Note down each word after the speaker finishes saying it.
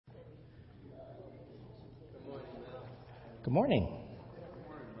Good morning.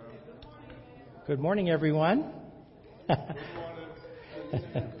 Good morning, everyone.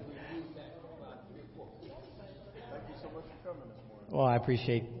 Well,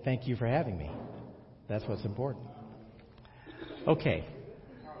 thank you for having me. That's what's important. Okay.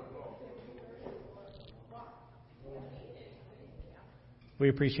 We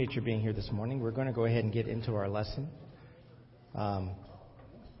appreciate your being here this morning. We're going to go ahead and get into our lesson.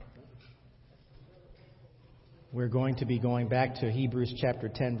 We're going to be going back to Hebrews chapter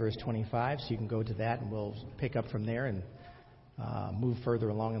 10, verse 25, so you can go to that, and we'll pick up from there and move further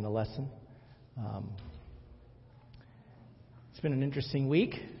along in the lesson. It's been an interesting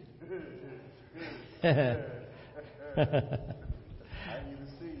week. I didn't even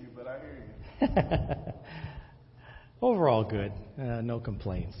see you, but I hear you. Overall good. No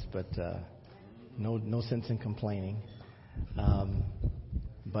complaints, but no sense in complaining.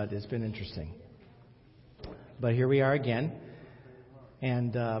 But it's been interesting. But here we are again.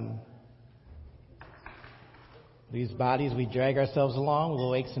 And these bodies, we drag ourselves along with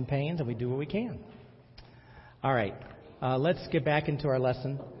little aches and pains, and we do what we can. All right. Let's get back into our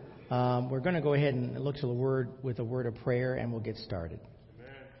lesson. We're going to go ahead and look to the Word with a word of prayer, and we'll get started.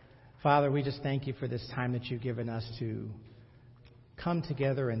 Amen. Father, we just thank you for this time that you've given us to come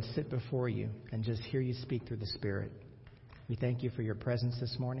together and sit before you and just hear you speak through the Spirit. We thank you for your presence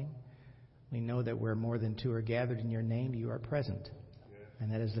this morning. We know that where more than two are gathered in your name, you are present. Yes.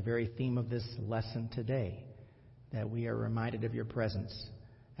 And that is the very theme of this lesson today, that we are reminded of your presence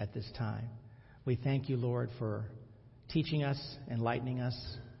at this time. We thank you, Lord, for teaching us, enlightening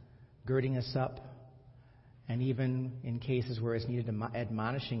us, girding us up, and even in cases where it's needed,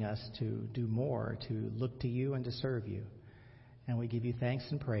 admonishing us to do more, to look to you and to serve you. And we give you thanks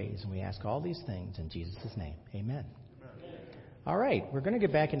and praise, and we ask all these things in Jesus' name. Amen. All right, we're going to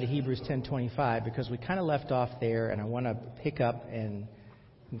get back into Hebrews 10:25 because we kind of left off there, and I want to pick up and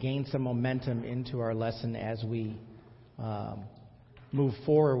gain some momentum into our lesson as we move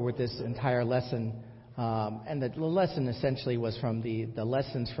forward with this entire lesson. And the lesson essentially was from the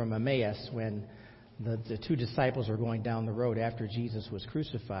lessons from Emmaus when the two disciples were going down the road after Jesus was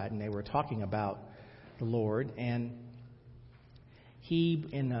crucified, and they were talking about the Lord. And he,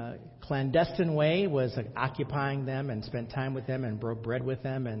 in a clandestine way, was occupying them and spent time with them and broke bread with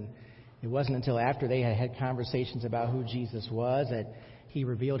them. And it wasn't until after they had conversations about who Jesus was that he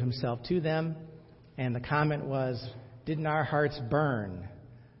revealed himself to them. And the comment was, "Didn't our hearts burn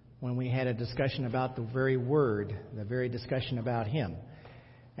when we had a discussion about the very word, the very discussion about him?"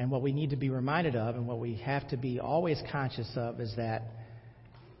 And what we need to be reminded of, and what we have to be always conscious of, is that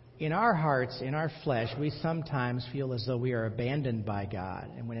in our hearts, in our flesh, we sometimes feel as though we are abandoned by God.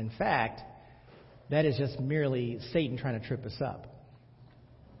 And when in fact, that is just merely Satan trying to trip us up.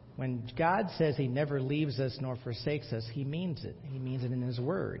 When God says he never leaves us nor forsakes us, he means it. He means it in his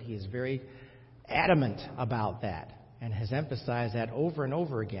word. He is very adamant about that and has emphasized that over and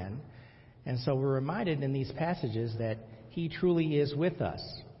over again. And so we're reminded in these passages that he truly is with us.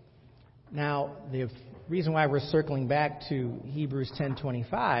 Now, the reason why we're circling back to Hebrews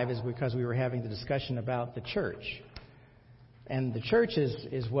 10:25 is because we were having the discussion about the church. And the church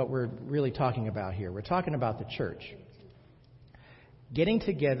is what we're really talking about here. We're talking about the church. Getting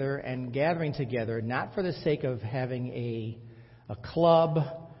together and gathering together, not for the sake of having a club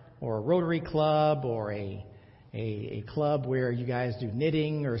or a Rotary Club or a club where you guys do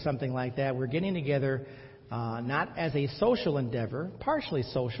knitting or something like that. We're getting together not as a social endeavor, partially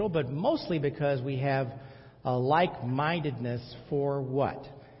social, but mostly because we have a like-mindedness for what?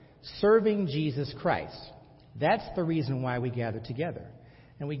 Serving Jesus Christ. That's the reason why we gather together.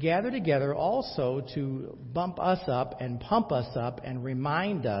 And we gather together also to bump us up and pump us up and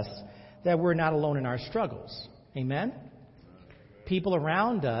remind us that we're not alone in our struggles. Amen? People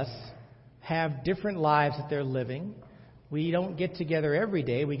around us have different lives that they're living. We don't get together every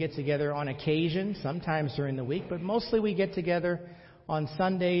day. We get together on occasion, sometimes during the week, but mostly we get together on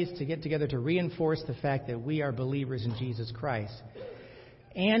Sundays to reinforce the fact that we are believers in Jesus Christ.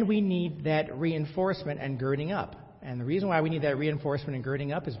 And we need that reinforcement and girding up. And the reason why we need that reinforcement and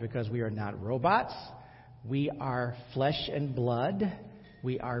girding up is because we are not robots. We are flesh and blood.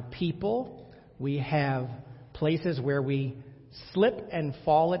 We are people. We have places where we slip and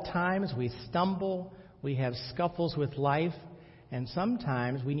fall at times. We stumble. We have scuffles with life, and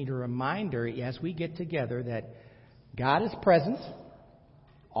sometimes we need a reminder as we get together that God is present,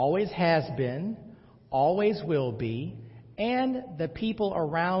 always has been, always will be, and the people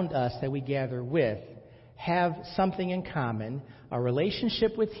around us that we gather with have something in common, a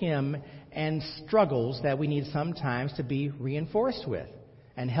relationship with Him, and struggles that we need sometimes to be reinforced with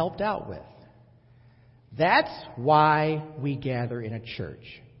and helped out with. That's why we gather in a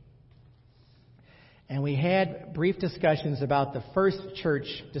church. And we had brief discussions about the first church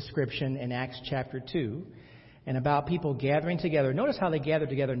description in Acts chapter 2 and about people gathering together. Notice how they gathered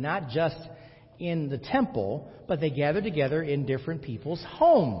together not just in the temple, but they gathered together in different people's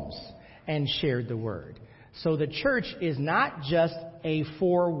homes and shared the word. So the church is not just a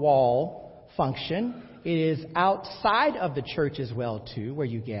four-wall function. It is outside of the church as well, too, where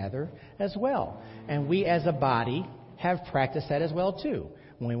you gather as well. And we as a body have practiced that as well, too.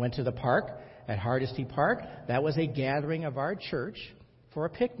 When we went to the park, at Hardesty Park, that was a gathering of our church for a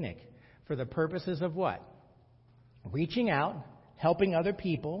picnic. For the purposes of what? Reaching out, helping other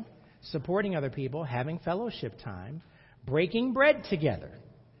people, supporting other people, having fellowship time, breaking bread together.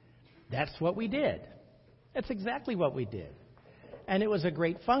 That's what we did. That's exactly what we did. And it was a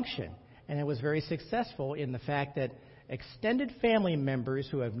great function. And it was very successful in the fact that extended family members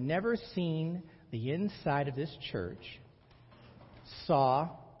who have never seen the inside of this church saw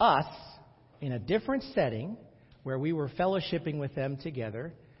us in a different setting where we were fellowshipping with them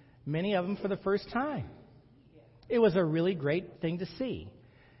together, many of them for the first time. It was a really great thing to see.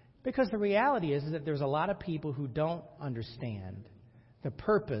 Because the reality is that there's a lot of people who don't understand the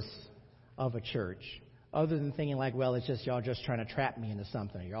purpose of a church, other than thinking like, well, it's just y'all just trying to trap me into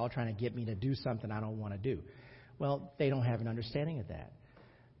something. You're all trying to get me to do something I don't want to do. Well, they don't have an understanding of that.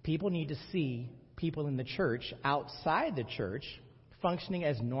 People need to see people in the church, outside the church, functioning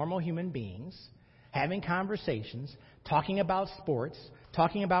as normal human beings, having conversations, talking about sports,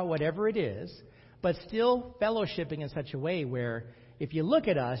 talking about whatever it is, but still fellowshipping in such a way where if you look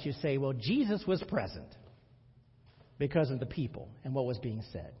at us, you say, well, Jesus was present because of the people and what was being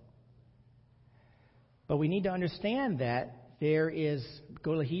said. But we need to understand that there is,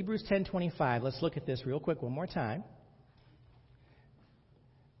 go to Hebrews 10:25. Let's look at this real quick one more time.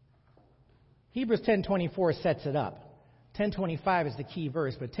 Hebrews 10:24 sets it up. 10:25 is the key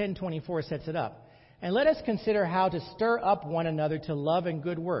verse, but 10:24 sets it up. And let us consider how to stir up one another to love and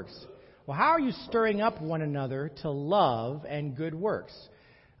good works. Well, how are you stirring up one another to love and good works?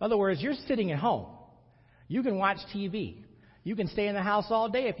 In other words, you're sitting at home. You can watch TV. You can stay in the house all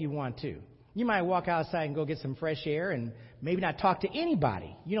day if you want to. You might walk outside and go get some fresh air and maybe not talk to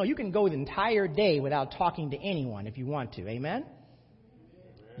anybody. You know, you can go the entire day without talking to anyone if you want to. Amen?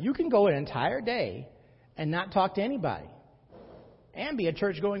 You can go an entire day and not talk to anybody and be a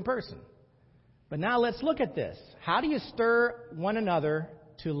church-going person. But now let's look at this. How do you stir one another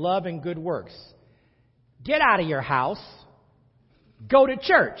to love and good works? Get out of your house. Go to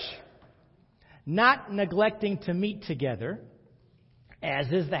church. Not neglecting to meet together,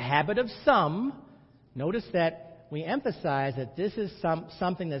 as is the habit of some. Notice that we emphasize that this is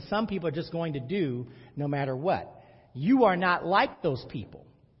something that some people are just going to do no matter what. You are not like those people.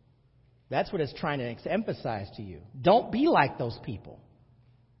 That's what it's trying to emphasize to you. Don't be like those people.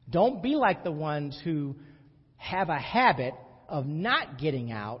 Don't be like the ones who have a habit of not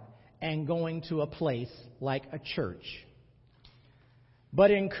getting out and going to a place like a church.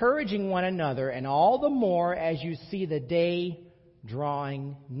 But encouraging one another, and all the more as you see the day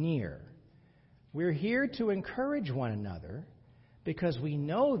drawing near. We're here to encourage one another because we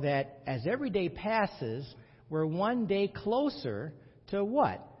know that as every day passes, we're one day closer to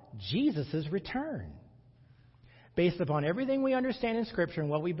what? Jesus' return. Based upon everything we understand in Scripture and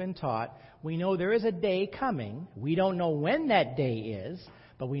what we've been taught, we know there is a day coming. We don't know when that day is,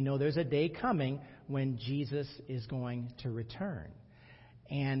 but we know there's a day coming when Jesus is going to return.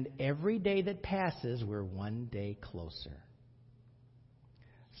 And every day that passes, we're one day closer.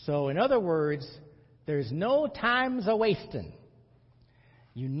 So, in other words, there's no time's a-wasting.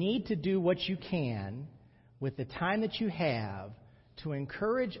 You need to do what you can with the time that you have to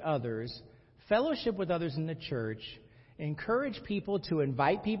encourage others, fellowship with others in the church, encourage people to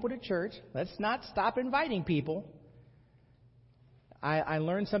invite people to church. Let's not stop inviting people. I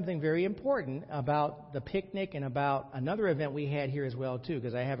learned something very important about the picnic and about another event we had here as well, too,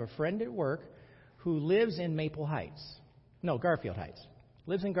 because I have a friend at work who lives in Garfield Heights.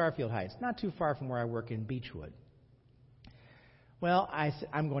 Lives in Garfield Heights, not too far from where I work in Beechwood. Well,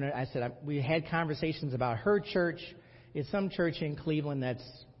 we had conversations about her church. It's some church in Cleveland that's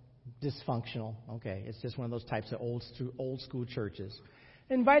dysfunctional. Okay, it's just one of those types of old school churches.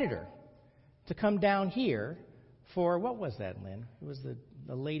 Invited her to come down here for, what was that, Lynn? It was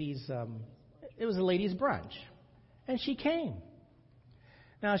the ladies. It was a ladies' brunch, and she came.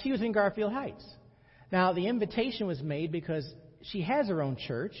 Now she was in Garfield Heights. Now the invitation was made because she has her own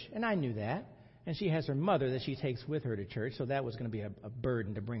church, and I knew that. And she has her mother that she takes with her to church, so that was going to be a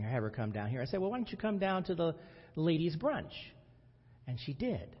burden to have her come down here. I said, well, why don't you come down to the ladies' brunch? And she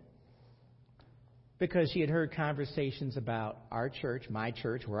did. because she had heard conversations about our church, my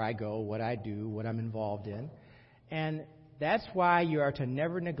church, where I go, what I do, what I'm involved in. And that's why you are to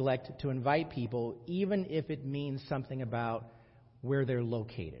never neglect to invite people, even if it means something about where they're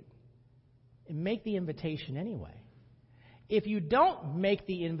located. And make the invitation anyway. If you don't make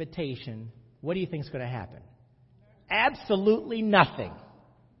the invitation, what do you think is going to happen? Absolutely nothing.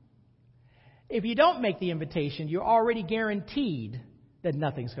 If you don't make the invitation, you're already guaranteed that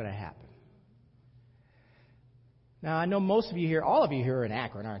nothing's going to happen. Now, I know most of you here, all of you here are in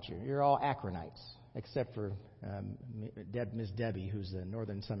Akron, aren't you? You're all Akronites, except for Miss Debbie, who's the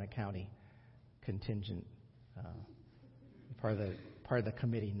Northern Summit County contingent, part of the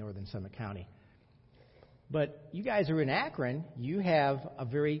committee, Northern Summit County. But you guys are in Akron. You have a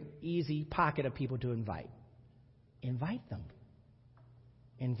very easy pocket of people to invite. Invite them.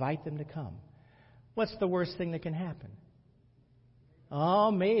 Invite them to come. What's the worst thing that can happen? Oh,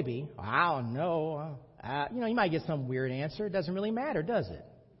 maybe. I don't know. You might get some weird answer. It doesn't really matter, does it?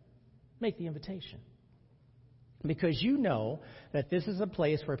 Make the invitation. Because you know that this is a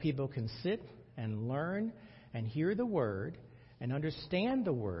place where people can sit and learn and hear the Word and understand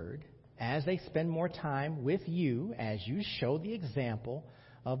the Word as they spend more time with you, as you show the example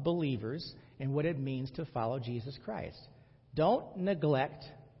of believers and what it means to follow Jesus Christ. Don't neglect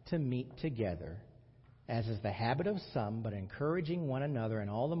to meet together, as is the habit of some, but encouraging one another, and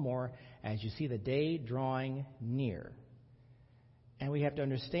all the more as you see the day drawing near. And we have to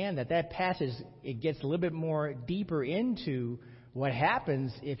understand that passage, it gets a little bit more deeper into what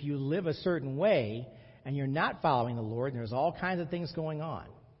happens if you live a certain way and you're not following the Lord, and there's all kinds of things going on.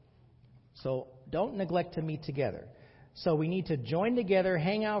 So don't neglect to meet together. So we need to join together,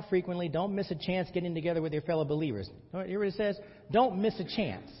 hang out frequently, don't miss a chance getting together with your fellow believers. Hear what it says? Don't miss a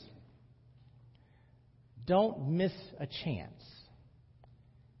chance. Don't miss a chance.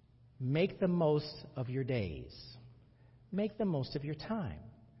 Make the most of your days. Make the most of your time.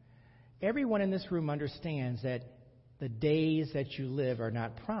 Everyone in this room understands that the days that you live are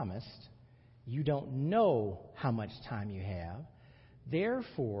not promised. You don't know how much time you have.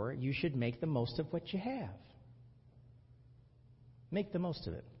 Therefore, you should make the most of what you have. Make the most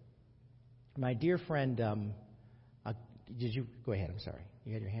of it. My dear friend, did you go ahead? I'm sorry.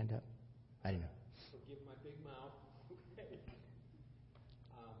 You had your hand up? I didn't know. Forgive my big mouth.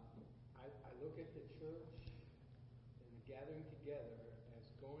 I look at the church and the gathering together as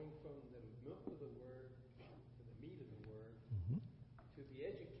going from the milk of the Word to the meat of the Word, to be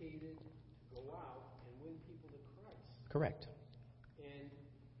educated, to go out and win people to Christ. Correct. And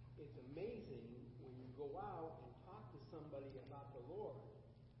it's amazing when you go out and talk to somebody about the Lord,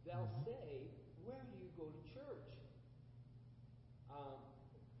 they'll say, "Where do you go to church?"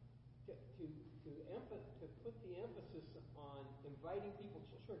 To put the emphasis on inviting people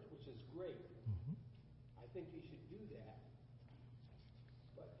to church, which is great. I think you should do that.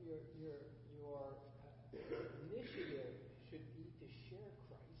 But your initiative should be to share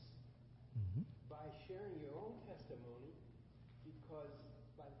Christ by sharing your own testimony, because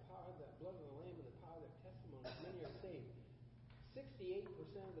by the power of the blood of the Lamb and the power of their testimony, many are saved.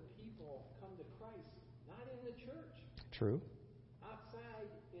 68% of the people come to Christ not in the church. True. Outside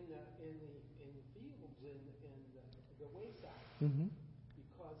in the fields and the wayside.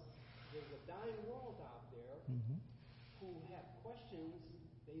 Because there's a dying world out there who have questions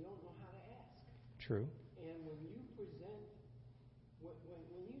they don't know how to ask. True. And when you present,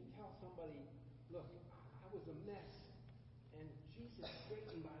 when you tell somebody, "Look, I was a mess, and Jesus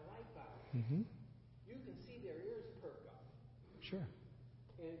straightened my life out," you can see their ears perk up. Sure.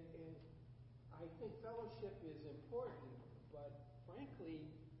 And I think fellowship is important, but frankly,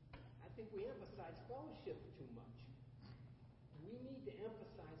 I think we emphasize fellowship too much. We need to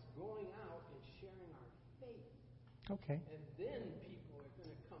emphasize going out and sharing our faith. Okay. And then people are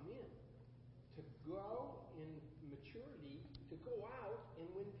going to come in to grow in maturity, to go out and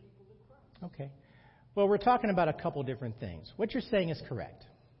win people to Christ. Okay. Well, we're talking about a couple different things. What you're saying is correct.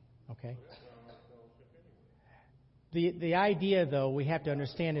 Okay. The idea, though, we have to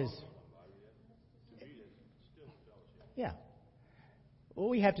understand is, yeah. What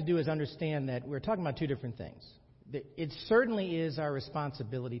we have to do is understand that we're talking about two different things. It certainly is our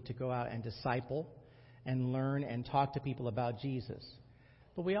responsibility to go out and disciple and learn and talk to people about Jesus.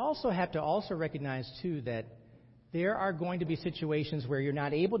 But we also have to also recognize, too, that there are going to be situations where you're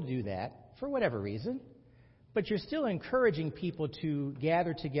not able to do that for whatever reason, but you're still encouraging people to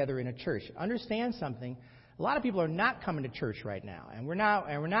gather together in a church. Understand something. A lot of people are not coming to church right now, and we're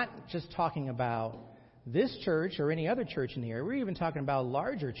not just talking about this church or any other church in the area. We're even talking about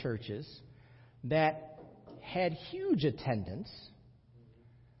larger churches that had huge attendance,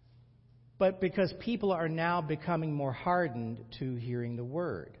 but because people are now becoming more hardened to hearing the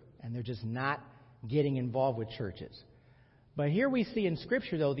word, and they're just not getting involved with churches. But here we see in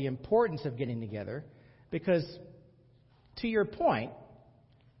Scripture, though, the importance of getting together, because to your point,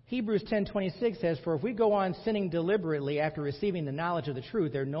 Hebrews 10:26 says, "For if we go on sinning deliberately after receiving the knowledge of the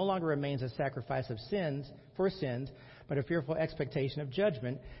truth, there no longer remains a sacrifice of sins for sins, but a fearful expectation of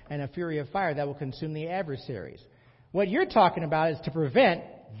judgment and a fury of fire that will consume the adversaries." What you're talking about is to prevent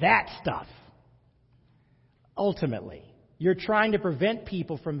that stuff. Ultimately, you're trying to prevent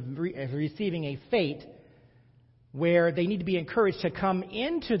people from receiving a fate where they need to be encouraged to come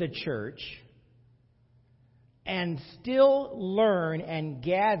into the church and still learn and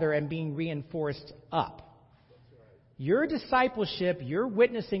gather and being reinforced up. Your discipleship, your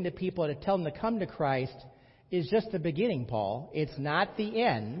witnessing to people to tell them to come to Christ is just the beginning, Paul. It's not the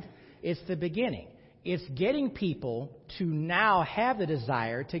end. It's the beginning. It's getting people to now have the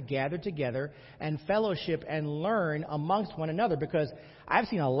desire to gather together and fellowship and learn amongst one another, because I've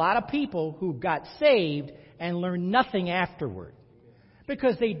seen a lot of people who got saved and learned nothing afterward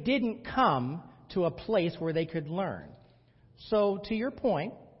because they didn't come to a place where they could learn. So to your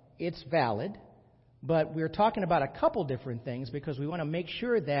point, it's valid, but we're talking about a couple different things because we want to make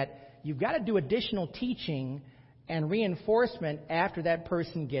sure that you've got to do additional teaching and reinforcement after that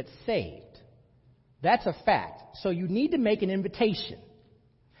person gets saved. That's a fact. So you need to make an invitation.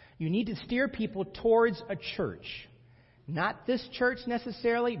 You need to steer people towards a church. Not this church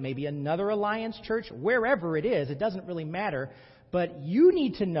necessarily, maybe another Alliance church, wherever it is, it doesn't really matter. But you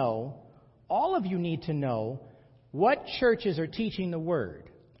need to know, all of you need to know, what churches are teaching the Word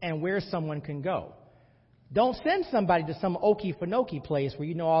and where someone can go. Don't send somebody to some okey-fanoky place where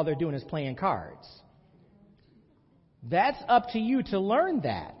you know all they're doing is playing cards. That's up to you to learn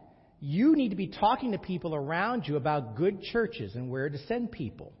that. You need to be talking to people around you about good churches and where to send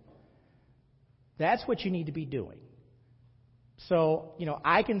people. That's what you need to be doing. So,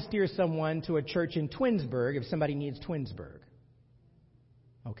 I can steer someone to a church in Twinsburg if somebody needs Twinsburg.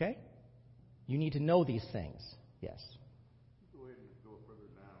 Okay? You need to know these things. Yes. Go ahead and go further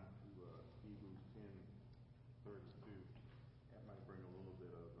down to Hebrews 10:32. That might bring a little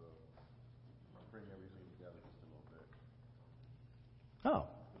bit of, bring everything together just a little bit. Oh.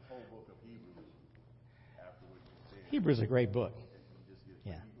 The whole book of Hebrews, after what you said. Hebrews is a great book.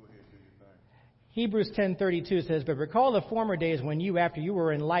 Yeah. Go ahead and do your thing. Hebrews 10:32 says, "But recall the former days when you, after you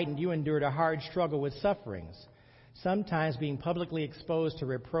were enlightened, you endured a hard struggle with sufferings, sometimes being publicly exposed to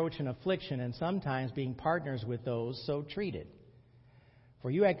reproach and affliction, and sometimes being partners with those so treated.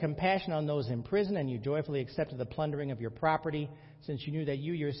 For you had compassion on those in prison, and you joyfully accepted the plundering of your property, since you knew that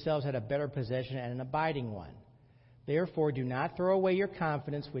you yourselves had a better possession and an abiding one. Therefore, do not throw away your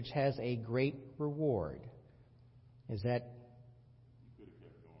confidence, which has a great reward." Is that...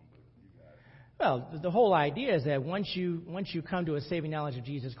 Well, the whole idea is that once you come to a saving knowledge of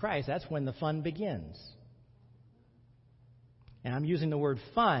Jesus Christ, that's when the fun begins. And I'm using the word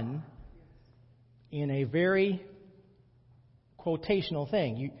fun in a very quotational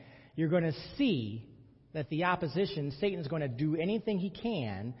thing. You're going to see that the opposition, Satan, is going to do anything he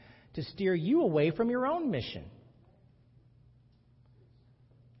can to steer you away from your own mission.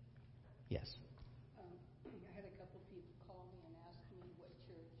 Yes. I had a couple of people call me and ask me what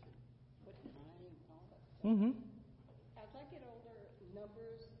church, what time, and all that stuff. Mm-hmm. As I get older,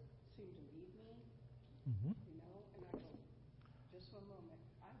 numbers seem to leave me, Mm-hmm. and I go, just one moment.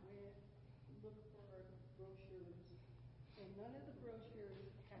 I went, looked for brochures, and none of the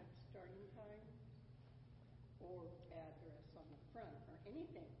brochures had starting time or address on the front or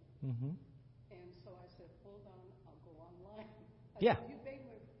anything. Mm-hmm. And so I said, hold on, I'll go online. Yeah. You beg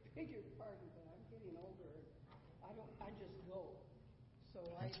your pardon, but I'm getting older. I just go. So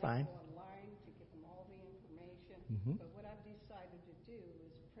That's I fine. go online to get them all the information. Mm-hmm. But what I've decided to do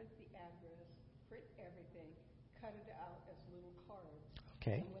is print the address, print everything, cut it out as little cards.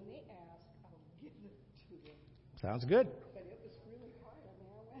 Okay. And when they ask, I'll give it to them. Sounds good. But it was really hard. I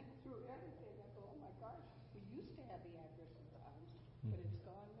mean, I went through everything. I go, oh my gosh, we used to have the address of times, but it's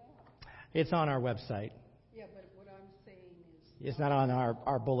gone now. It's on our website. Yeah, but what I'm saying is... It's not on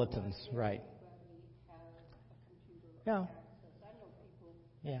our bulletins, right? Everybody has a computer Yeah. access. I know people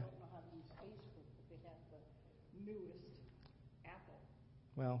Yeah. that don't know how to use Facebook, but they have the newest Apple.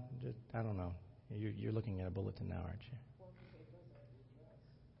 Well, I don't know. You're looking at a bulletin now, aren't you? Oh,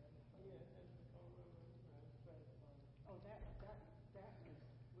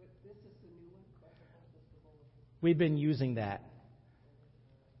 this is the new one? We've been using that.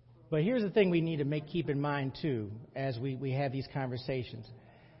 But here's the thing we need to keep in mind, too, as we have these conversations.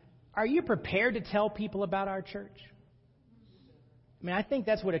 Are you prepared to tell people about our church? I mean, I think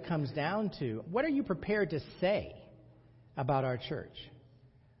that's what it comes down to. What are you prepared to say about our church?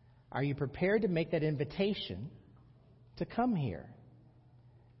 Are you prepared to make that invitation to come here?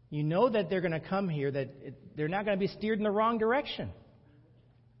 You know that they're going to come here, that they're not going to be steered in the wrong direction.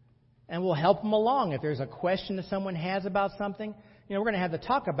 And we'll help them along. If there's a question that someone has about something, we're going to have the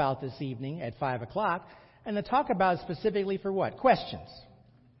talk about this evening at 5 o'clock. And the talk about specifically for what? Questions.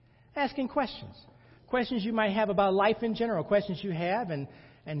 Asking questions. Questions you might have about life in general, questions you have, and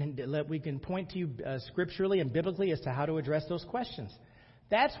we can point to you scripturally and biblically as to how to address those questions.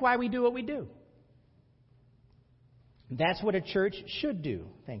 That's why we do what we do. That's what a church should do.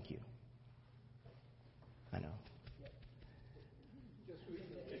 Thank you. I know. Just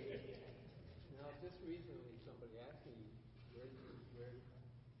recently, somebody asked me where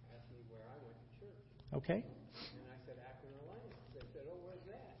I went to church. Okay. And I said Akron Alliance. They said, "Oh, where's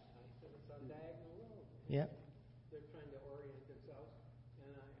that?" I said, "It's on Diagonal Road." Yeah. They're trying to orient themselves,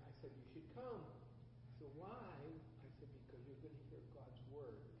 and I said, "You should come." So why? I said, "Because you're going to hear God's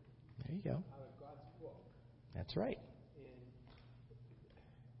word There you go. out of God's book." That's right.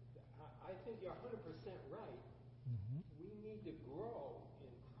 I think you're 100% right. Mm-hmm. We need to grow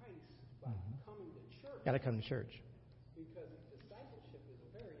in Christ by coming to church. Got to come to church. Because discipleship is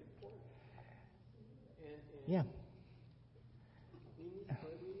very important. And Yeah. we need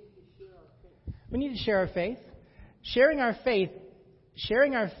to share our faith. We need to share our faith.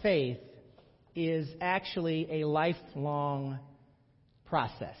 Sharing our faith is actually a lifelong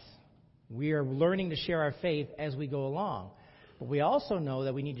process. We are learning to share our faith as we go along. But we also know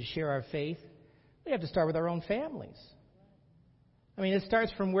that we need to share our faith. We have to start with our own families. I mean, it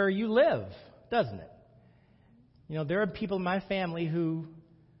starts from where you live, doesn't it? There are people in my family who,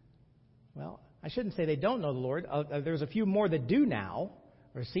 well, I shouldn't say they don't know the Lord. There's a few more that do now,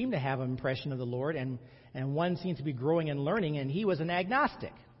 or seem to have an impression of the Lord, and one seems to be growing and learning, and he was an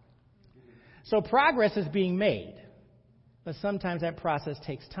agnostic. So progress is being made, but sometimes that process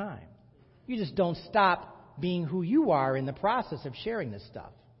takes time. You just don't stop being who you are in the process of sharing this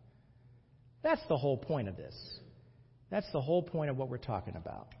stuff. That's the whole point of this. That's the whole point of what we're talking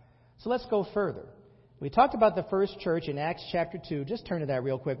about. So let's go further. We talked about the first church in Acts chapter 2. Just turn to that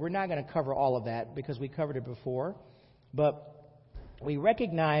real quick. We're not going to cover all of that because we covered it before. But we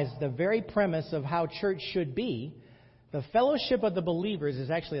recognize the very premise of how church should be. The fellowship of the believers is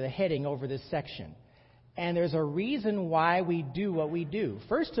actually the heading over this section. And there's a reason why we do what we do.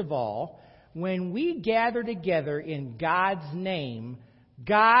 First of all, when we gather together in God's name,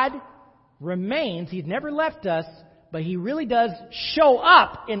 God remains. He's never left us, but He really does show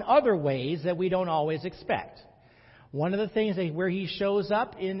up in other ways that we don't always expect. One of the things where He shows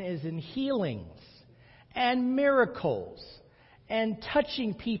up is in healings and miracles and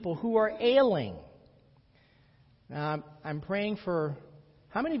touching people who are ailing. Now, I'm praying for,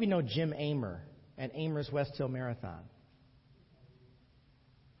 how many of you know Jim Amer at Amer's West Hill Marathon?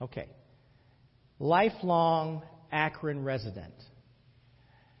 Okay. Lifelong Akron resident.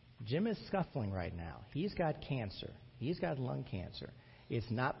 Jim is scuffling right now. He's got cancer. He's got lung cancer. It's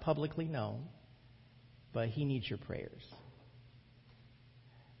not publicly known, but he needs your prayers.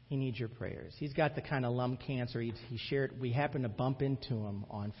 He needs your prayers. He's got the kind of lung cancer he shared. We happened to bump into him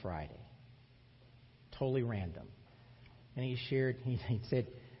on Friday. Totally random. And he said,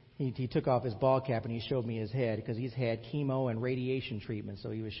 he took off his ball cap and he showed me his head because he's had chemo and radiation treatment. So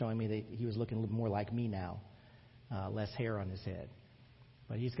he was showing me that he was looking a little more like me now, less hair on his head.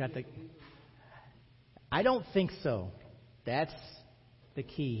 But he's got the... I don't think so. That's the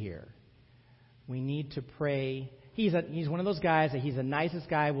key here. We need to pray. He's one of those guys that he's the nicest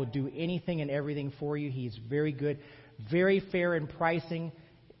guy, will do anything and everything for you. He's very good, very fair in pricing.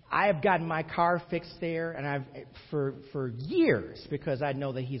 I have gotten my car fixed there, and I've for years because I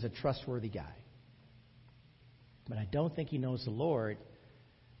know that he's a trustworthy guy. But I don't think he knows the Lord.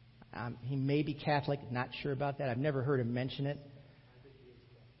 He may be Catholic, not sure about that. I've never heard him mention it.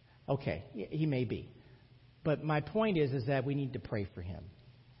 Okay, he may be. But my point is that we need to pray for him.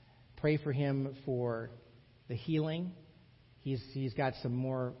 Pray for him for the healing. He's got some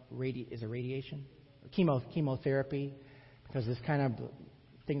more radiation? Chemotherapy, because this kind of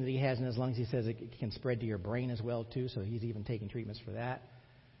thing that he has in his lungs, he says it can spread to your brain as well too, so he's even taking treatments for that.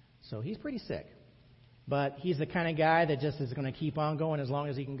 So he's pretty sick. But he's the kind of guy that just is going to keep on going as long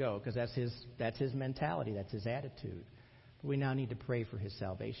as he can go, because that's his mentality, that's his attitude. But we now need to pray for his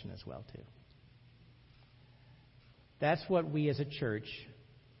salvation as well too. That's what we as a church,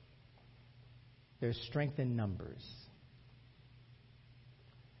 there's strength in numbers.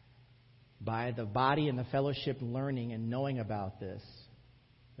 By the body and the fellowship learning and knowing about this,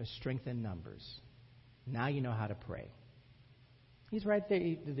 there's strength in numbers. Now you know how to pray. He's right there.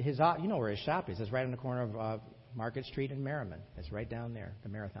 You know where his shop is. It's right on the corner of Market Street and Merriman. It's right down there, the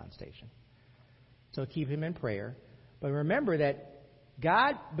Marathon Station. So keep him in prayer. But remember that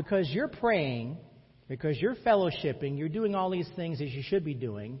God, because you're praying, because you're fellowshipping, you're doing all these things as you should be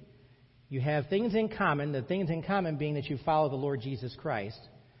doing, you have things in common, the things in common being that you follow the Lord Jesus Christ,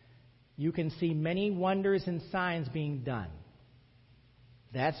 you can see many wonders and signs being done.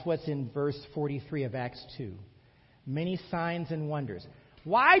 That's what's in verse 43 of Acts 2. Many signs and wonders.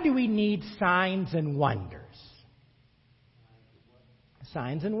 Why do we need signs and wonders?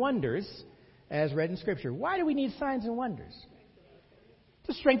 Signs and wonders, as read in Scripture. Why do we need signs and wonders?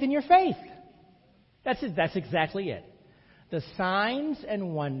 To strengthen your faith. That's it. That's exactly it. The signs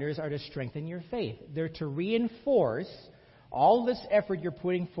and wonders are to strengthen your faith. They're to reinforce all this effort you're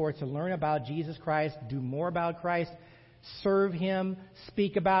putting forth to learn about Jesus Christ, do more about Christ, serve Him,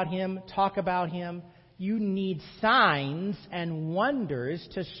 speak about Him, talk about Him. You need signs and wonders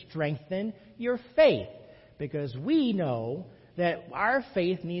to strengthen your faith, because we know that our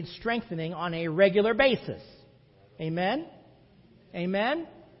faith needs strengthening on a regular basis. Amen? Amen?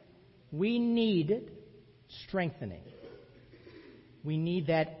 We need strengthening. We need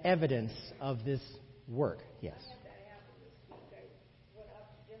that evidence of this work. Yes. I had that happen this week. I went out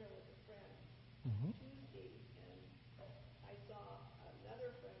to dinner with a friend Tuesday, and I saw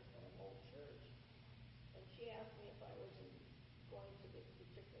another friend from an old church, and she asked me if I was going to this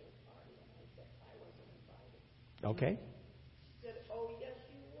particular party, and I said I wasn't invited. Okay. She said, "Oh, yes,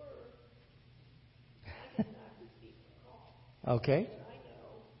 you were." I did not receive the call. Okay. And I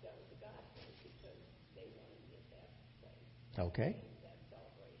know that was a God thing because they wanted me at that place, Okay. that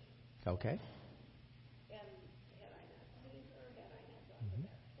celebration. Okay. And had I not seen her, had I not gone to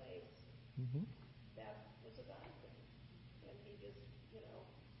that place, that was a God thing. And he just,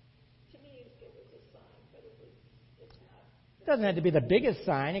 to me it was a sign, but it's not. It doesn't have to be the biggest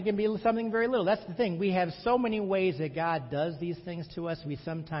sign. It can be something very little. That's the thing. We have so many ways that God does these things to us, we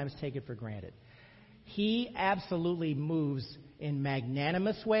sometimes take it for granted. He absolutely moves in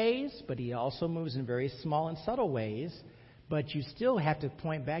magnanimous ways, but He also moves in very small and subtle ways. But you still have to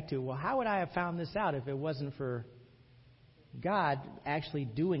point back to, well, how would I have found this out if it wasn't for God actually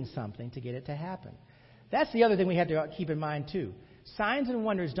doing something to get it to happen? That's the other thing we have to keep in mind, too. Signs and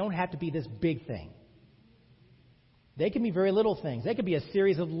wonders don't have to be this big thing. They can be very little things. They could be a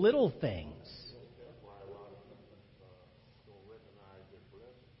series of little things.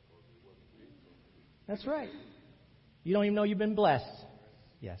 That's right. You don't even know you've been blessed.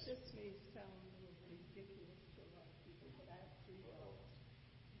 Yes. This may sound a little ridiculous to a lot of people, but I have 3 dogs.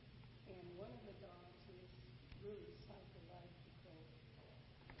 And one of the dogs is really psychological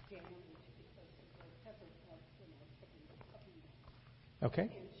damage because of the pepper pump when I put in the puppy mill.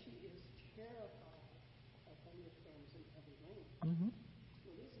 Okay. And she is terrified of thunderstorms and heavy rain.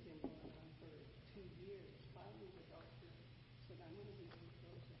 Well, this has been going on for 2 years. Finally, the doctor said, I'm going to give you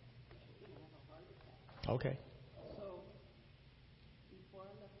Prozac. She's going to have a heart attack. Okay. So, before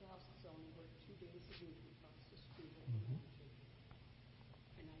I left the house, I only worked 2 days a week across the street at the mountain.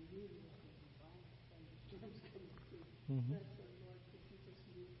 And I knew there was going to be violent thunderstorms coming through. And I said, Lord, could you just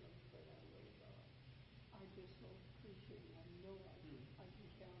move them for that little dog? I just so appreciate it. I know I can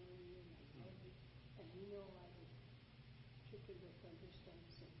count on you and I love you. And I was kicking the thunderstorms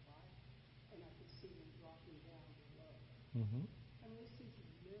so by, and I could see them dropping down below. And this is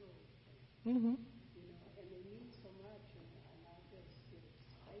little things. And they mean so much, and I just get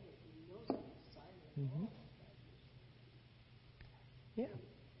excited. He knows I'm excited. Yeah.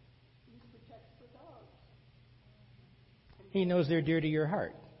 He protects the dogs. He knows they're dear to your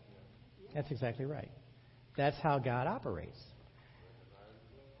heart. That's exactly right. That's how God operates.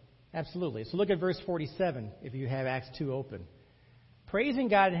 Absolutely. So look at verse 47 if you have Acts 2 open. Praising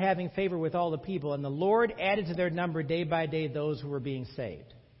God and having favor with all the people, and the Lord added to their number day by day those who were being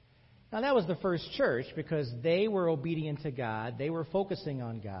saved. Now that was the first church because they were obedient to God. They were focusing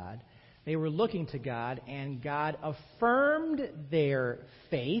on God. They were looking to God, and God affirmed their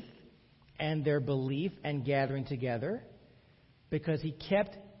faith and their belief and gathering together because He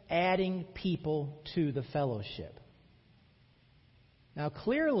kept adding people to the fellowship. Now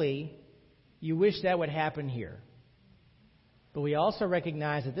clearly, you wish that would happen here. But we also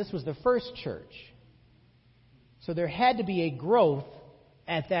recognize that this was the first church. So there had to be a growth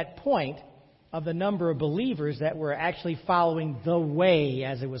at that point of the number of believers that were actually following the way,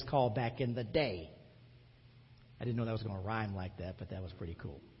 as it was called back in the day. I didn't know that was going to rhyme like that, but that was pretty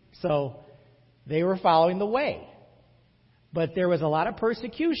cool. So they were following the way. But there was a lot of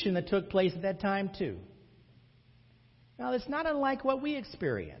persecution that took place at that time too. Now, it's not unlike what we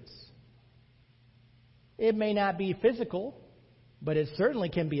experience. It may not be physical. but it certainly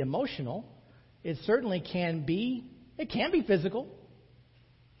can be emotional. It certainly can be physical.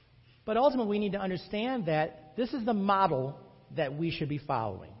 But ultimately, we need to understand that this is the model that we should be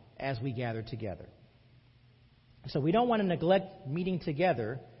following as we gather together. So we don't want to neglect meeting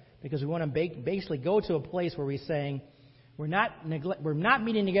together because we want to basically go to a place where we're saying we're not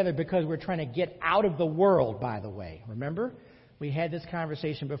meeting together because we're trying to get out of the world, by the way. Remember? We had this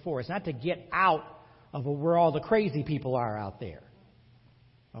conversation before. It's not to get out of where all the crazy people are out there.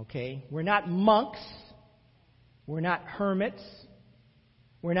 Okay? We're not monks. We're not hermits.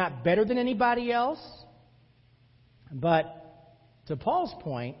 We're not better than anybody else. But to Paul's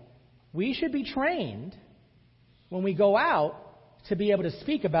point, we should be trained when we go out to be able to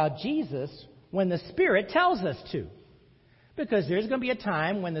speak about Jesus when the Spirit tells us to. Because there's going to be a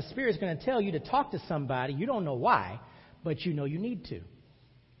time when the Spirit's going to tell you to talk to somebody. You don't know why, but you know you need to.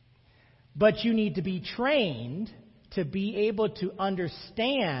 But you need to be trained to be able to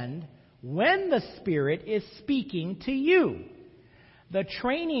understand when the Spirit is speaking to you. The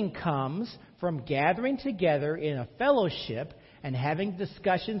training comes from gathering together in a fellowship and having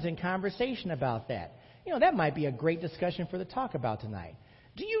discussions and conversation about that. You know, that might be a great discussion for the talk about tonight.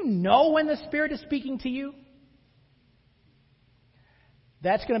 Do you know when the Spirit is speaking to you?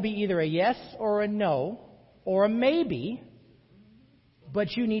 That's going to be either a yes or a no or a maybe,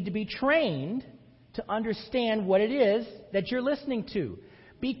 but you need to be trained to understand what it is that you're listening to.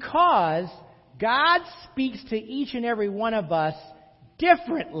 Because God speaks to each and every one of us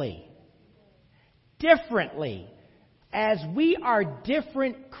differently. Differently. As we are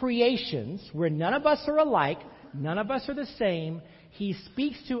different creations, where none of us are alike, none of us are the same, He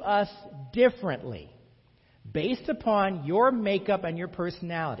speaks to us differently, based upon your makeup and your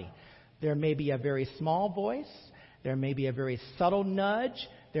personality. There may be a very small voice. There may be a very subtle nudge.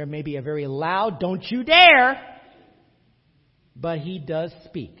 There may be a very loud, don't you dare! But He does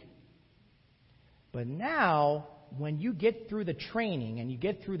speak. But now, when you get through the training and you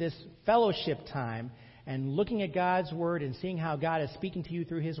get through this fellowship time and looking at God's Word and seeing how God is speaking to you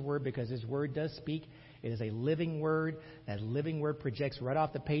through His Word, because His Word does speak. It is a living Word. That living Word projects right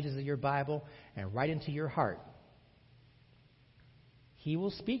off the pages of your Bible and right into your heart. He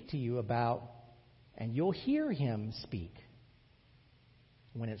will speak to you about, and you'll hear Him speak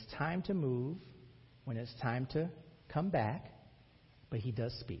when it's time to move, when it's time to come back, but He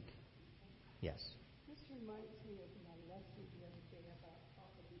does speak. Yes. This reminds me of my lesson the other day about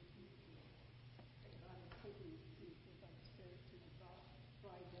all of these people. I'm taking these upstairs to the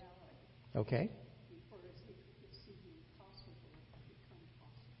Bride Valley. Okay. Before it's even possible to become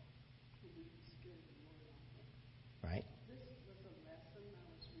possible to leave the Spirit of the Lord on Him. Right. This was a lesson I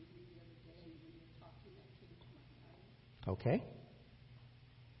was reading the other day, and when you were talking, that came to my mind. Okay.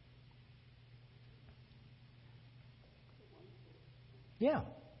 Yeah.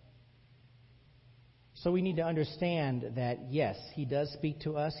 So we need to understand that, yes, He does speak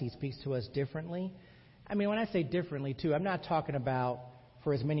to us. He speaks to us differently. I mean, when I say differently, too, I'm not talking about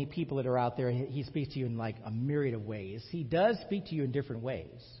for as many people that are out there, He speaks to you in like a myriad of ways. He does speak to you in different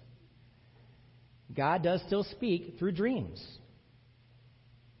ways. God does still speak through dreams.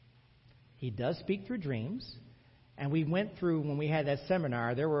 He does speak through dreams. And we went through, when we had that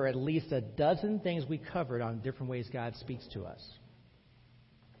seminar, there were at least a dozen things we covered on different ways God speaks to us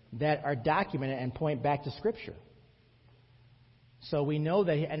that are documented and point back to Scripture. So we know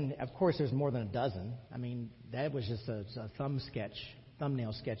that, and of course there's more than a dozen. I mean, that was just a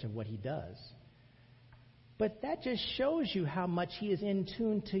thumbnail sketch of what He does. But that just shows you how much He is in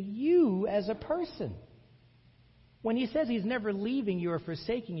tune to you as a person. When He says He's never leaving you or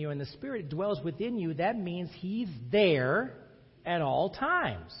forsaking you and the Spirit dwells within you, that means He's there at all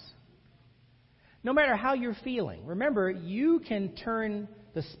times. No matter how you're feeling. Remember, you can turn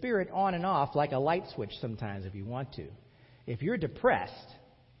the Spirit on and off like a light switch sometimes if you want to. If you're depressed,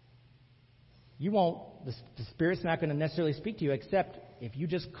 the Spirit's not going to necessarily speak to you, except if you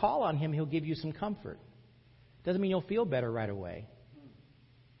just call on Him, He'll give you some comfort. Doesn't mean you'll feel better right away,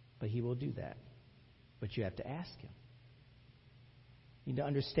 but He will do that. But you have to ask Him. You need to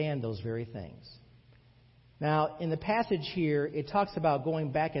understand those very things. Now, in the passage here, it talks about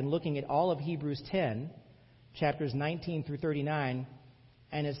going back and looking at all of Hebrews 10, chapters 19 through 39,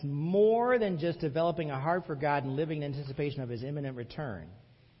 and it's more than just developing a heart for God and living in anticipation of His imminent return.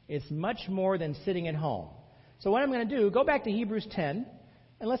 It's much more than sitting at home. So what I'm going to do, go back to Hebrews 10,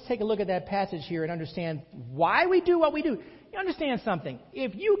 and let's take a look at that passage here and understand why we do what we do. You understand something.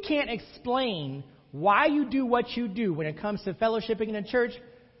 If you can't explain why you do what you do when it comes to fellowshipping in a church,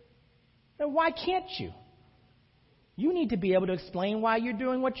 then why can't you? You need to be able to explain why you're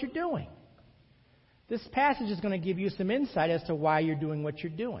doing what you're doing. This passage is going to give you some insight as to why you're doing what you're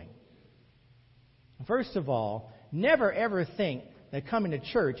doing. First of all, never ever think that coming to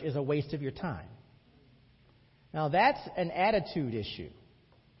church is a waste of your time. Now, that's an attitude issue.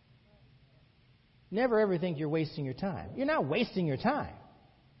 Never ever think you're wasting your time. You're not wasting your time.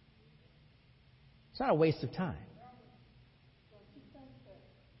 It's not a waste of time. Don't you think that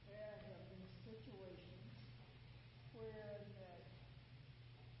there have been situations where that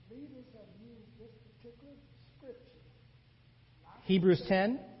leaders have used this particular scripture? Hebrews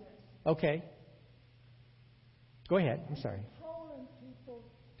 10? Okay. Go ahead. I'm sorry. Controlling people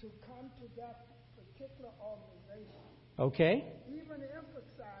to come to that particular organization. Okay. Even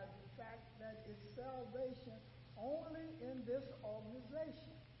emphasize the fact that it's salvation only in this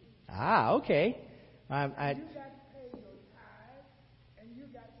organization. Ah, okay. You got to pay your tithe, and you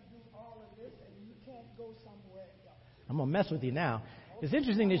got to do all of this, and you can't go somewhere else. I'm going to mess with you now. It's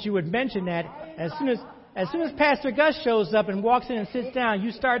interesting that you would mention that as soon as Pastor Gus shows up and walks in and sits down,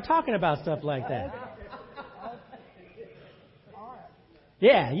 you start talking about stuff like that. All right.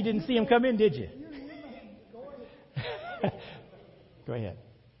 Yeah, you didn't see him come in, did you? Go ahead. Go ahead.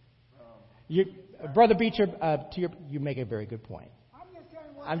 Brother Beecher, you make a very good point. I'm just telling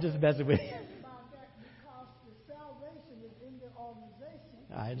you what I'm just messing with you. about that because the salvation is in the organization.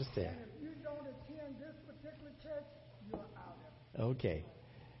 I understand. And if you don't attend this particular church, you're out of it. Okay.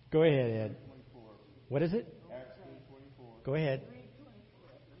 Go ahead, Ed. 24. What is it? Acts 3:24. Go ahead.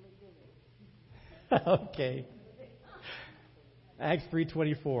 Okay. Acts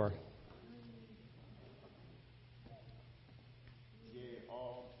 3:24. Yea,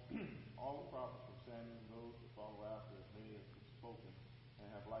 all the prophets from Samuel and those who follow after, as many as have spoken,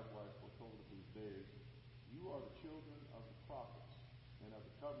 and have likewise foretold of these days. You are the children of the prophets, and of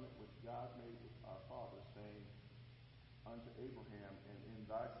the covenant which God made with our fathers, saying unto Abraham, and in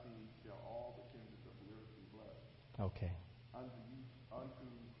thy seed shall all the kingdoms of the earth be blessed. Okay. Unto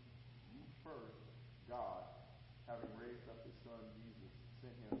you first, God, having raised up his son Jesus,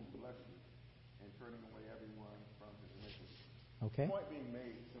 sent him to bless you, and turning away everyone from his iniquity. Okay. The point being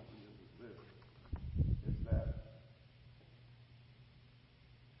made simply is this, is that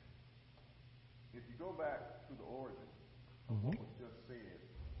if you go back to the origin of what was just said,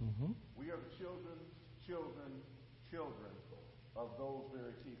 we are the children of those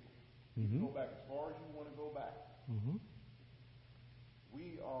very people. You can go back as far as you want to go back.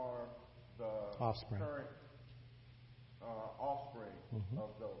 We are the Offspring. current offspring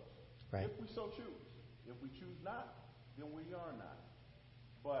of those. Right. If we so choose. If we choose not, then we are not.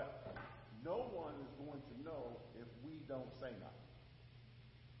 But no one is going to know if we don't say nothing.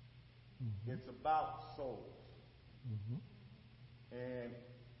 It's about souls. And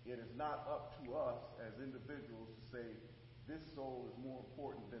it is not up to us as individuals to say this soul is more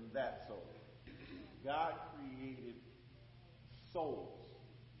important than that soul. God created souls.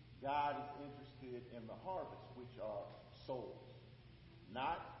 God is interested in the harvest, which are souls.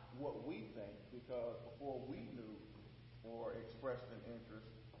 Not what we think, because before we knew or expressed an interest,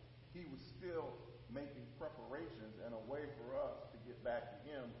 he was still making preparations and a way for us to get back to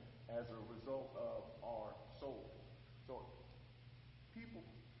him as a result of our souls. So, people,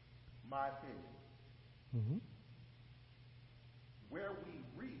 my opinion, where we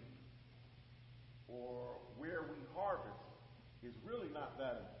reap or where we harvest is really not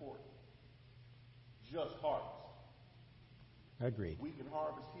that important. Just harvest. Agreed. We can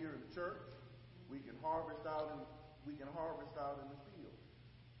harvest here in the church. We can harvest out in the field.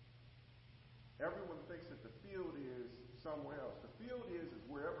 Everyone thinks that the field is somewhere else. The field is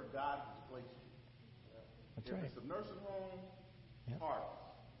wherever God has placed you. That's If right. it's a nursing home, Yep. harvest.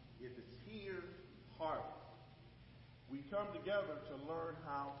 If it's here, harvest. We come together to learn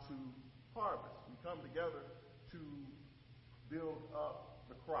how to harvest. We come together to build up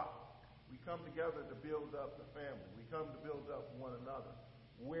the crop. We come together to build up the family. We come to build up one another.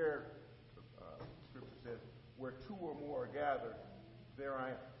 Where, Scripture says, where two or more are gathered, there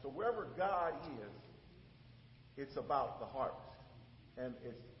I am. So wherever God is, it's about the harvest. And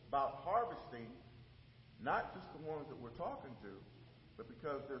it's about harvesting not just the ones that we're talking to, but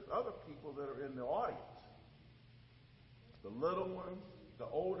because there's other people that are in the audience. The little ones, the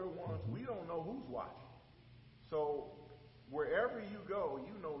older ones, we don't know who's watching. So wherever you go,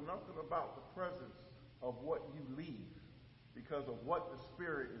 you know nothing about the presence of what you leave because of what the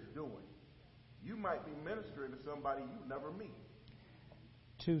Spirit is doing. You might be ministering to somebody you never meet.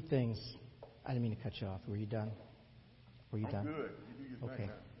 Two things. I didn't mean to cut you off. Were you done? Were you done? Good. You do your Okay. thing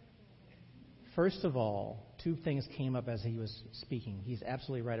now. First of all, two things came up as he was speaking. He's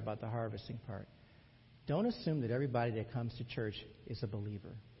absolutely right about the harvesting part. Don't assume that everybody that comes to church is a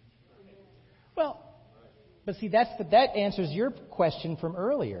believer. Well, But see, that answers your question from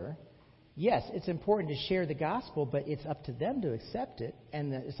earlier. Yes, it's important to share the gospel, but it's up to them to accept it,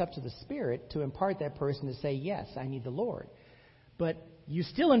 and it's up to the Spirit to impart that person to say, yes, I need the Lord. But you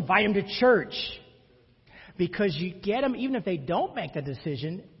still invite them to church, because you get them, even if they don't make the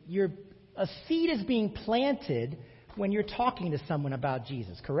decision, a seed is being planted when you're talking to someone about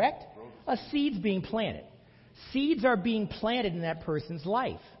Jesus, correct? A seed's being planted. Seeds are being planted in that person's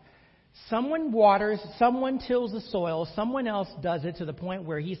life. Someone waters, someone tills the soil, someone else does it to the point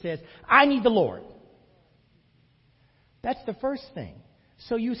where he says, I need the Lord. That's the first thing.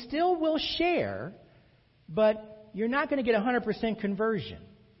 So you still will share, but you're not going to get 100% conversion.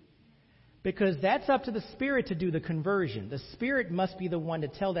 Because that's up to the Spirit to do the conversion. The Spirit must be the one to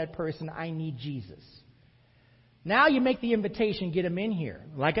tell that person, I need Jesus. Now you make the invitation, get them in here.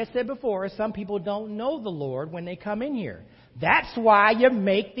 Like I said before, some people don't know the Lord when they come in here. That's why you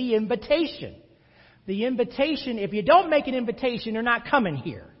make the invitation. The invitation, if you don't make an invitation, they're not coming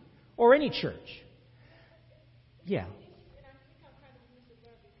here or any church. Yeah.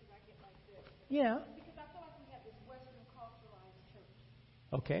 Yeah. Because I feel like we have this Western culturalized church.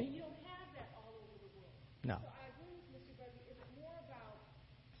 Okay. And you don't have that all over the world. No. So I agree with Mr. Berger. Is it more about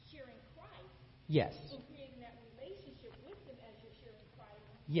sharing Christ? Yes. And creating that relationship with them as you're sharing Christ?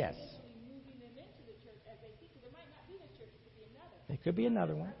 Yes. And eventually moving them into the church as they see. Because there might not be this church, it could be another. It could be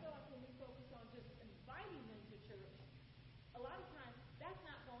another one. I feel like when we focus on just inviting them to church, a lot of times that's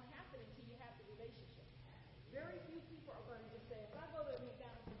not going to happen until you have the relationship. Very few people are going to just say, if I go to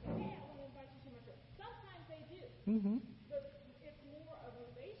McDonald's and say, hey, I want to invite you to my church. Sometimes they do. Mm-hmm. But it's more of a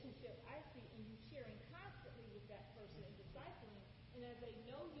relationship, I see, in you sharing constantly with that person and discipling. And as they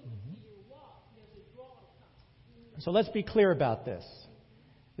know you and see your walk, there's a draw to come. So let's be clear about this.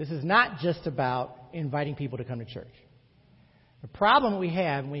 This is not just about inviting people to come to church. The problem we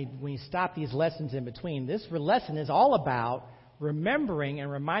have when we stop these lessons in between, this lesson is all about remembering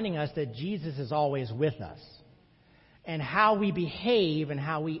and reminding us that Jesus is always with us. And how we behave and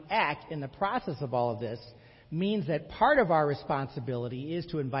how we act in the process of all of this means that part of our responsibility is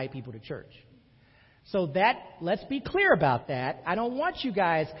to invite people to church. So let's be clear about that. I don't want you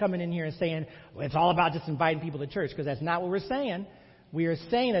guys coming in here and saying, well, it's all about just inviting people to church, because that's not what we're saying. We are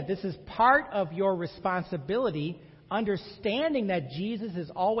saying that this is part of your responsibility, understanding that Jesus is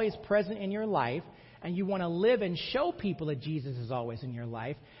always present in your life, and you want to live and show people that Jesus is always in your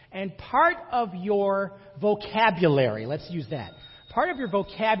life. And part of your vocabulary, let's use that. Part of your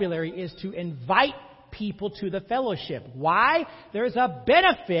vocabulary is to invite people to the fellowship. Why? There's a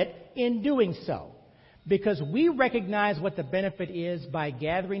benefit in doing so. Because we recognize what the benefit is by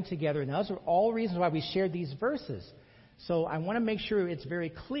gathering together. And those are all reasons why we shared these verses. So I want to make sure it's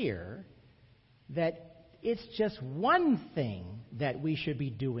very clear that it's just one thing that we should be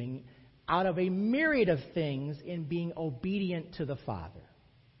doing out of a myriad of things in being obedient to the Father.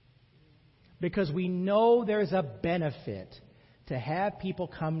 Because we know there's a benefit to have people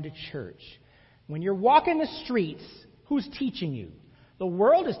come to church. When you're walking the streets, who's teaching you? The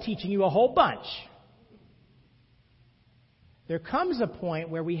world is teaching you a whole bunch. There comes a point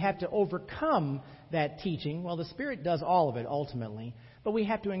where we have to overcome that teaching. Well, the Spirit does all of it ultimately. But we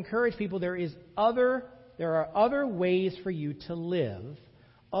have to encourage people there are other ways for you to live,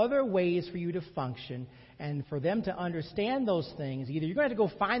 other ways for you to function, and for them to understand those things. Either you're going to have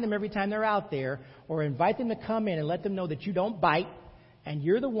to go find them every time they're out there, or invite them to come in and let them know that you don't bite, and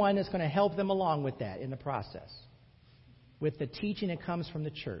you're the one that's going to help them along with that in the process, with the teaching that comes from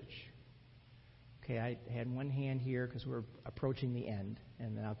the church. Okay, I had one hand here because we're approaching the end,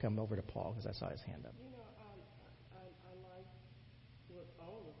 and then I'll come over to Paul because I saw his hand up. You know, I like what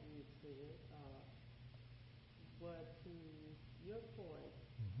all of you said, but to your point,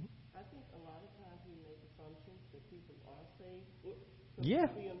 I think a lot of times we make assumptions that people are saved. Yeah.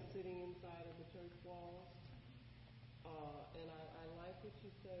 See them sitting inside of the church walls. And I like what you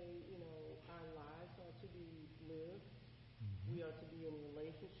say, you know, our lives are to be lived. We are to be in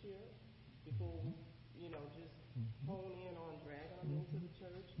relationship before we, you know, just hone in on dragging them into the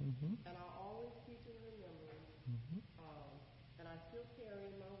church. And I always keep in remembrance, and I still carry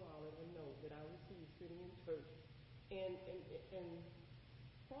in my wallet a note that I received sitting in church. And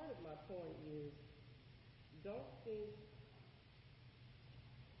part of my point is, don't think,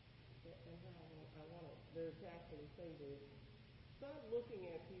 and I want to very tactfully say this, stop looking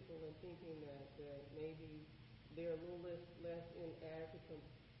at people and thinking that maybe they're a little less inadequate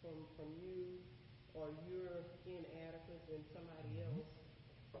from you, or you're inadequate than somebody else.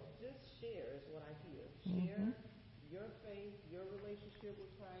 Just share is what I hear. Share your faith, your relationship with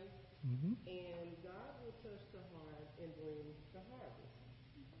Christ, and God will touch the heart and bring the harvest.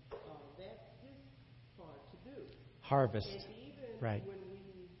 That's his part to Harvest. And even Right. when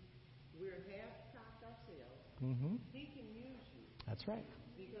we're half-cocked ourselves, Mm-hmm. he can use you. That's right.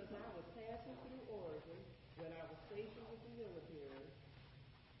 Because I was passing through Oregon when I was stationed with the military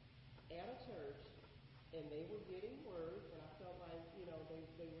at a church, and they were getting word, and I felt like, they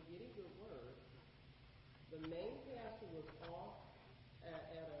were getting good word. The main pastor was off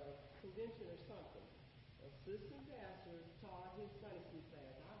at a convention or something. Assistant pastor taught his Sunday school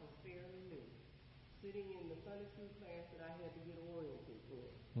class. I was fairly new, sitting in the Sunday school class that I had to get oriented in.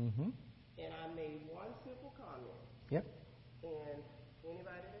 Mm-hmm. And I made one simple comment. Yep. And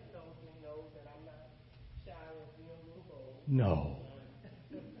anybody that knows me knows that I'm not shy of being a little bold. No.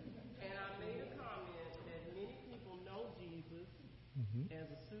 And I made a comment that many people know Jesus as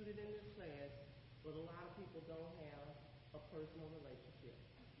a student in this class, but a lot of people don't have a personal relationship.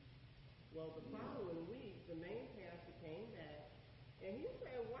 Well, the following week, the main pastor came back, and he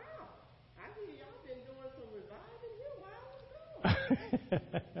said, wow, I hear y'all been doing some reviving here a while ago.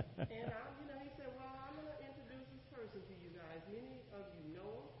 And he said, well, I'm going to introduce this person to you guys. Many of you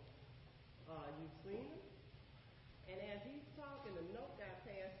know him. You've seen him. And as he's talking, a note got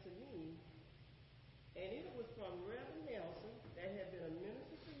passed to me, and it was from Reverend Nelson that had been a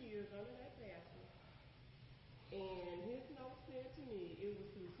minister for years under that pastor. And his note said to me, it was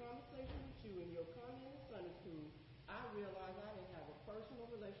through conversation with you and your comment in Sunday school, I realized I didn't have a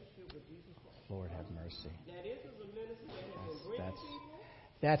personal relationship with Jesus Christ. Lord have mercy. Now, this is a minister that has been bringing people.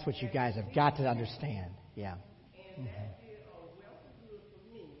 That's what you guys have got to understand. Yeah. And that did a wealth of good for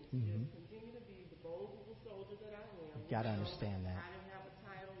me to just continue to be the bold little soldier that I am. You've got to understand that. I didn't have a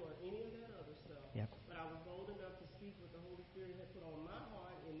title or any of that other stuff. Yep. But I was bold enough to speak what the Holy Spirit had put on my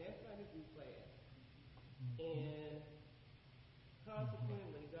heart in that Sunday school class. And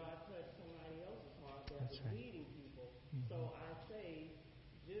consequently, God touched somebody else's heart that was leading people. So I say,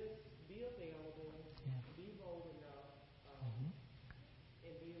 just be available, be bold enough,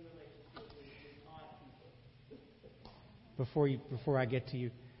 and be in relationship with odd people. Before I get to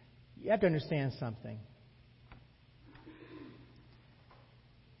you, you have to understand something.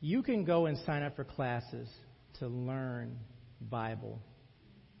 You can go and sign up for classes to learn Bible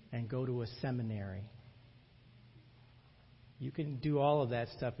and go to a seminary. You can do all of that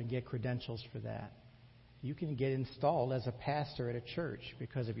stuff and get credentials for that. You can get installed as a pastor at a church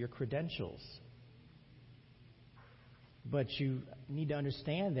because of your credentials. But you need to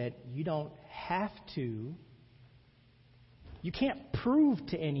understand that you don't have to. You can't prove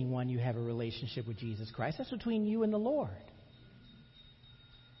to anyone you have a relationship with Jesus Christ. That's between you and the Lord.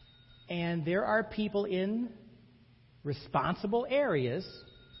 And there are people in responsible areas,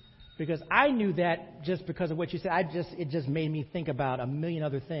 because I knew that just because of what you said. It just made me think about a million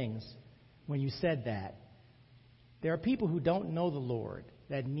other things when you said that. There are people who don't know the Lord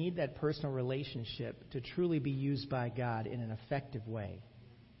that need that personal relationship to truly be used by God in an effective way.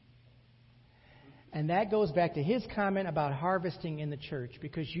 And that goes back to his comment about harvesting in the church,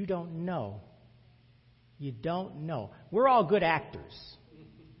 because you don't know. You don't know. We're all good actors.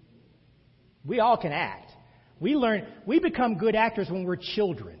 We all can act. We become good actors when we're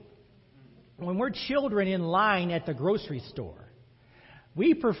children. When we're children in line at the grocery store,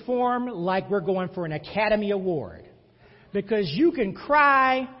 we perform like we're going for an Academy Award, because you can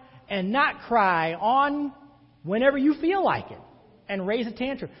cry and not cry on whenever you feel like it and raise a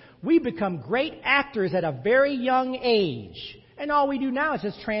tantrum. We become great actors at a very young age, and all we do now is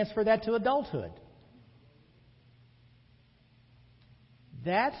just transfer that to adulthood.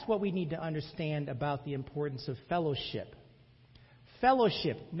 That's what we need to understand about the importance of fellowship.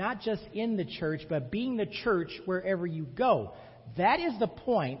 Fellowship, not just in the church, but being the church wherever you go. That is the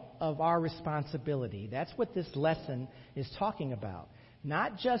point of our responsibility. That's what this lesson is talking about.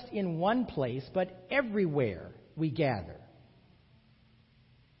 Not just in one place, but everywhere we gather.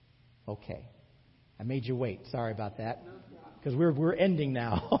 Okay. I made you wait. Sorry about that. Because we're ending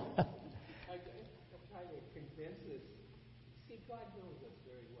now. I'm trying to condense this. See, God knows us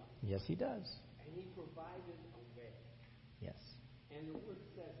very well. Yes, He does. And He provided a way. Yes. And the Word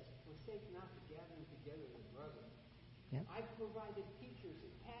says, forsake not the gathering together of the brethren. Yep. I've provided teachers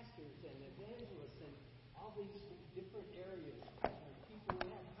and pastors and evangelists and all these different areas, people who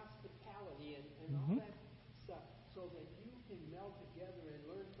have hospitality and all that stuff, so that you can meld together and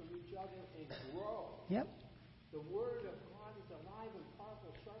learn from each other and grow. Yep. The Word of God is alive and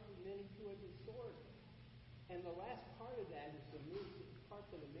powerful, sharper than any two-edged sword. And the last part of that is the part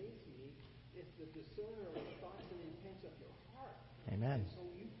that amazed me, is the discerner of the thoughts and intents of your heart. Amen. And so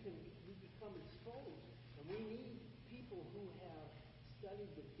you become exposed. And we need people who have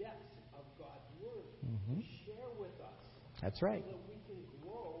studied the depths of God's Word to share with us. That's right. So that we can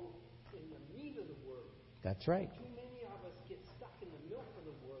grow in the meat of the Word. That's right. Too many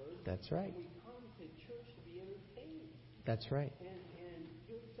That's right. We come to church to be entertained. That's right. And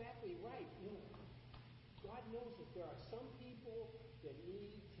you're exactly right. You know, God knows that there are some people that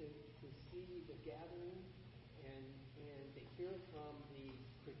need to see the gathering and to hear from the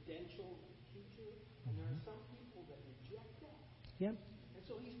credentialed teacher, and there are some people that reject that. Yep. And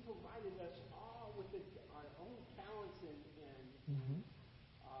so He's provided us all with our own talents and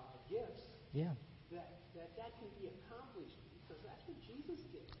gifts. Yeah. That can be accomplished because that's what Jesus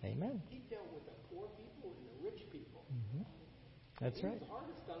did. Amen. He dealt with the poor people and the rich people. That's He right. was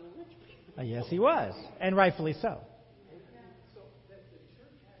hardest on the rich people. Yes, he was, and rightfully so. So that the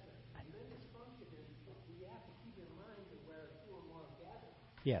church has a tremendous function, and we have to keep in mind that where two or more are gathered.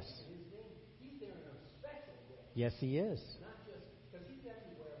 Yes. And His name, He's there in a special way. Yes, he is. Not just because He's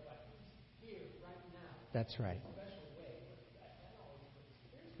everywhere, but He's here right now. That's right. In a special way. That always brings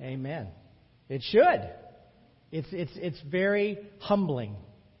tears. Amen. It should. It's very humbling.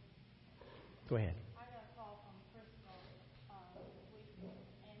 Go ahead. I got a call from Crystal this week,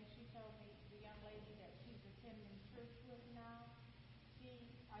 and she told me the young lady that she's attending church with now.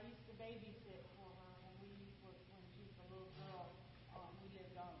 I used to babysit for her when she was a little girl.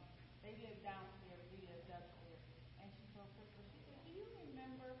 They lived downstairs, we lived upstairs. And she told Crystal, she said, "Do you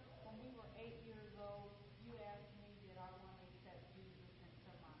remember when we were 8 years old? You asked me did I want to accept Jesus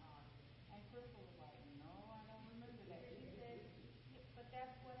into my heart?" And Crystal was like, "No, I don't remember that." She said, "Yeah, but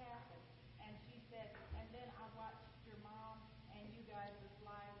that's what happened." And she said, "And then I watched your mom and you guys'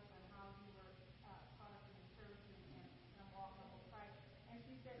 lives and how you were caught up in the church and walking with Christ." And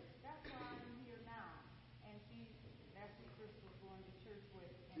she said, "That's why I'm here now." And that's who Crystal's going to church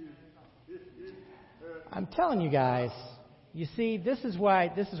with in Arizona. I'm telling you guys, you see, this is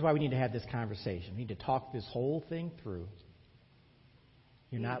why we need to have this conversation. We need to talk this whole thing through.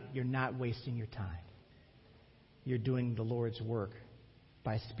 You're not wasting your time. You're doing the Lord's work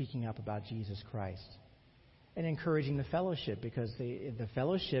by speaking up about Jesus Christ and encouraging the fellowship, because the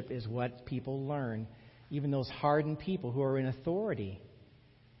fellowship is what people learn, even those hardened people who are in authority.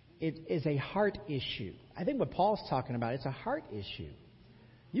 It is a heart issue. I think what Paul's talking about, it's a heart issue.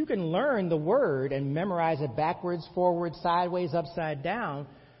 You can learn the Word and memorize it backwards, forwards, sideways, upside down,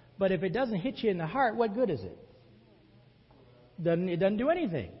 but if it doesn't hit you in the heart, what good is it? It doesn't do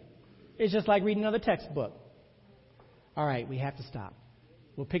anything. It's just like reading another textbook. All right, we have to stop.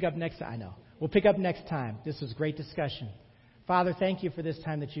 We'll pick up next time. I know. We'll pick up next time. This was great discussion. Father, thank you for this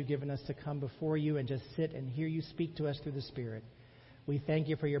time that you've given us to come before you and just sit and hear you speak to us through the Spirit. We thank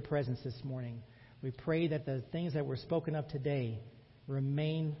you for your presence this morning. We pray that the things that were spoken of today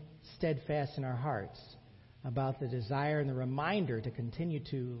remain steadfast in our hearts about the desire and the reminder to continue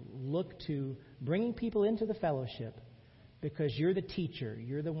to look to bringing people into the fellowship, because you're the teacher.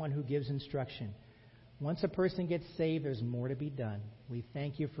 You're the one who gives instruction. Once a person gets saved, there's more to be done. We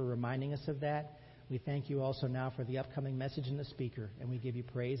thank you for reminding us of that. We thank you also now for the upcoming message and the speaker, and we give you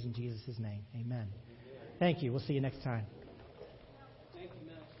praise in Jesus' name. Amen. Thank you. We'll see you next time. Thank you,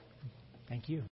 Matt. Thank you.